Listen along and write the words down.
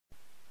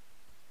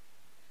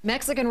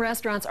Mexican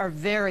restaurants are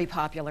very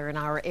popular in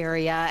our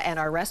area, and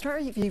our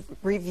restaurant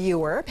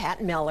reviewer,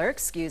 Pat Miller,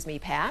 excuse me,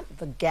 Pat,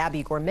 the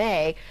Gabby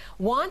Gourmet,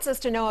 wants us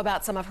to know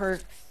about some of her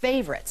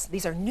favorites.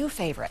 These are new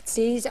favorites.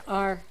 These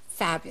are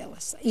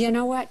fabulous. You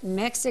know what?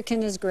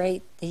 Mexican is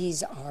great.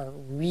 These are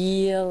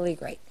really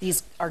great.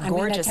 These are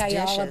gorgeous dishes. I'm going to tell you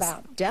all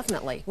about them.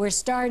 Definitely. We're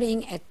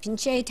starting at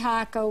Pinche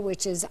Taco,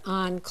 which is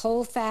on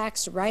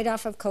Colfax, right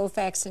off of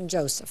Colfax and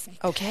Josephine.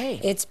 Okay.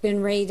 It's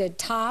been rated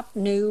top,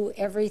 new,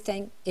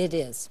 everything. It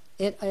is.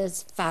 It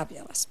is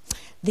fabulous.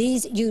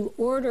 These, you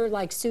order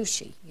like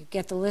sushi. You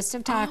get the list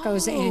of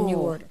tacos and you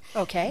order.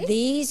 Okay.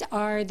 These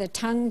are the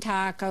tongue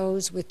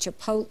tacos with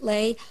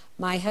chipotle,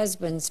 my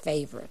husband's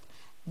favorite.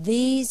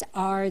 These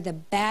are the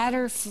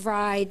batter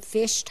fried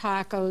fish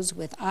tacos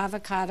with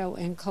avocado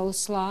and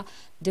coleslaw,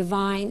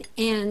 divine,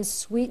 and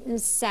sweet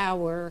and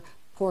sour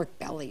pork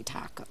belly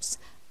tacos.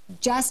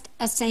 Just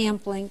a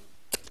sampling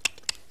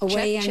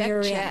away on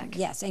your end.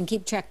 Yes, and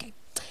keep checking.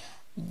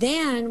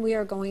 Then we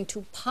are going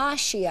to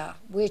Paxia,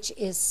 which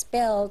is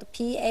spelled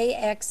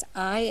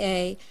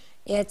P-A-X-I-A.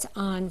 It's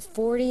on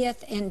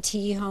 40th and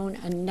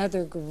Tejon,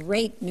 another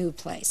great new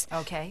place.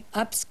 Okay.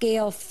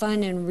 Upscale,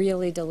 fun, and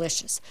really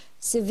delicious.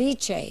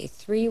 Ceviche,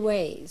 3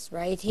 ways,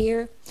 right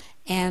here.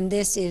 And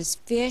this is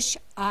fish,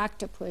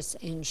 octopus,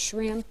 and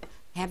shrimp.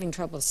 Having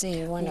trouble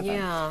seeing one of them.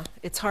 Yeah,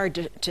 it's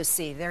hard to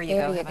see. There you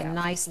go. Have a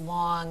nice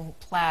long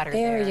platter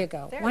there. There you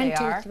go. There 1,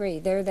 2, 3.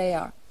 There they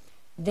are.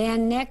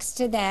 Then next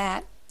to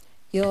that,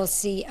 you'll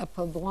see a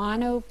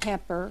poblano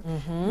pepper,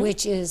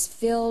 which is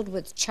filled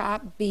with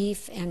chopped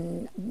beef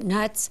and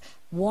nuts,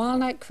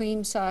 walnut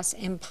cream sauce,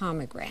 and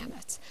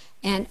pomegranates.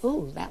 And,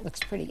 ooh, that looks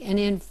pretty. And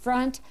in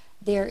front,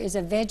 there is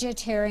a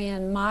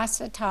vegetarian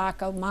masa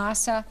taco,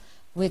 masa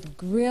with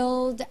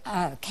grilled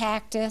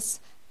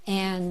cactus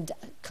and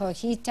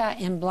cojita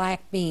and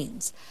black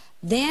beans.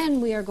 Then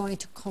we are going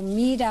to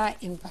Comida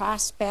in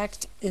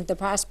the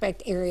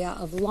Prospect area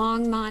of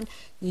Longmont.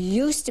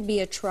 Used to be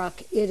a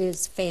truck. It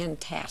is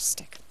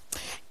fantastic.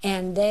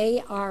 And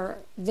they are,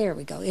 there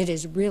we go, it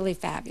is really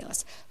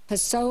fabulous.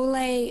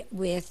 Pozole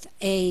with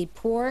a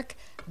pork,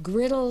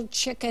 griddled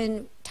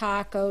chicken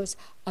tacos,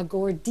 a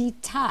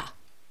gordita,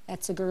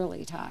 that's a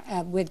girly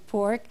taco, with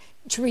pork,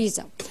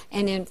 chorizo.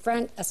 And in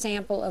front, a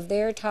sample of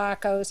their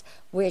tacos,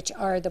 which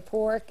are the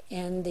pork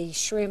and the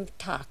shrimp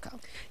taco.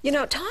 You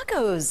know,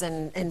 tacos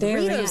and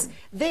burritos,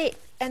 they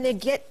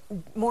get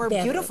more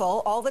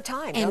beautiful all the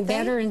time, and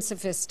better and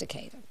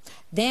sophisticated.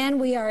 Then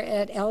we are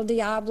at El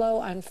Diablo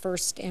on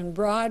 1st and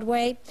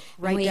Broadway.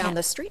 Right down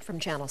the street from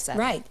Channel 7.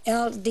 Right.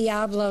 El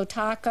Diablo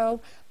Taco,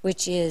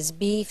 which is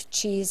beef,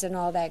 cheese, and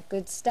all that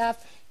good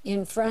stuff.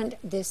 In front,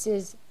 this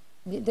is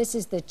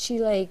the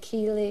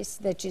chilaquiles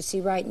that you see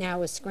right now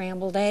with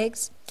scrambled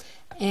eggs.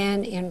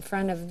 And in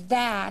front of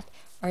that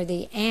are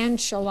the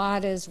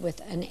enchiladas with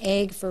an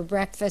egg for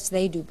breakfast.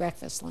 They do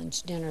breakfast,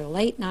 lunch, dinner,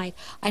 late night.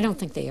 I don't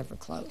think they ever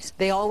close.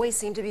 They always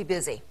seem to be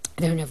busy.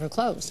 They're never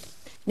closed.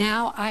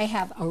 Now I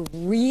have a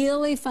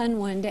really fun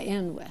one to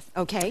end with.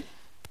 Okay.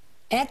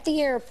 At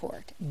the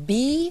airport,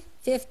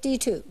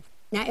 B-52.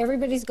 Now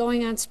everybody's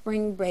going on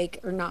spring break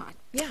or not.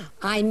 Yeah.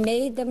 I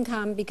made them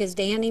come because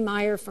Danny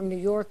Meyer from New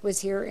York was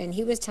here, and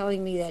he was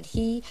telling me that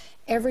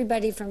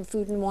everybody from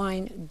Food and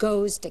Wine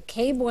goes to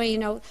Key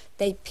Bueno.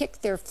 They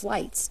pick their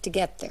flights to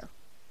get there.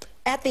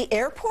 At the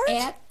airport?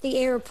 At the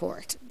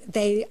airport.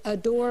 They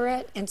adore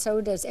it, and so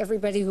does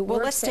everybody who works there.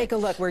 Well, let's take a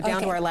look. We're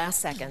down to our last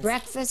seconds.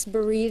 Breakfast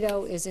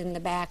burrito is in the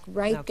back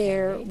right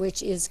there,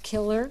 which is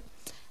killer.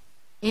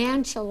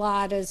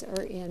 Enchiladas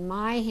are in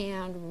my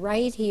hand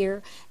right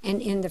here,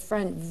 and in the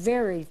front,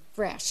 very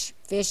fresh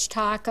fish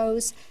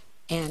tacos,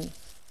 and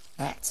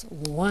that's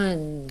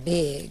one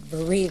big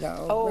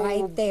burrito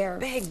right there.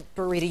 Big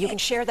burrito. You can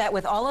share that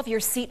with all of your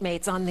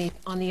seatmates on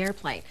the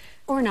airplane.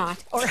 Or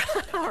not.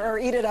 Or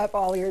eat it up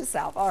all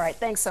yourself. All right,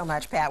 thanks so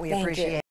much, Pat. We appreciate it.